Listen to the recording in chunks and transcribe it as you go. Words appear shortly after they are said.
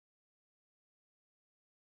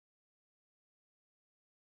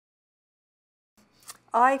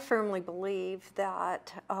I firmly believe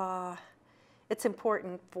that it's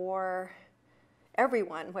important for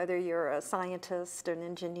everyone, whether you're a scientist, an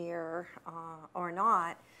engineer, or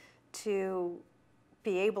not, to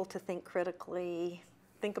be able to think critically,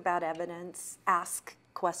 think about evidence, ask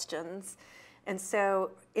questions. And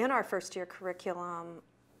so in our first year curriculum,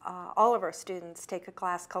 all of our students take a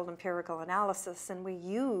class called empirical analysis, and we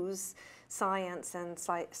use science and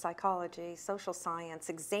psychology, social science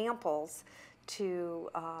examples to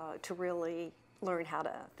really learn how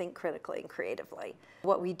to think critically and creatively.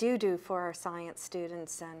 What we do for our science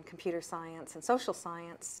students and computer science and social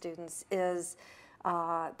science students is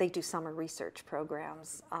they do summer research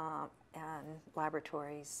programs and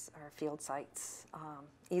laboratories or field sites,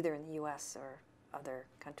 either in the U.S. or other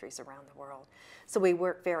countries around the world. So we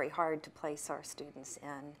work very hard to place our students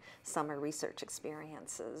in summer research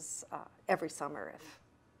experiences every summer if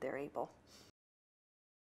they're able.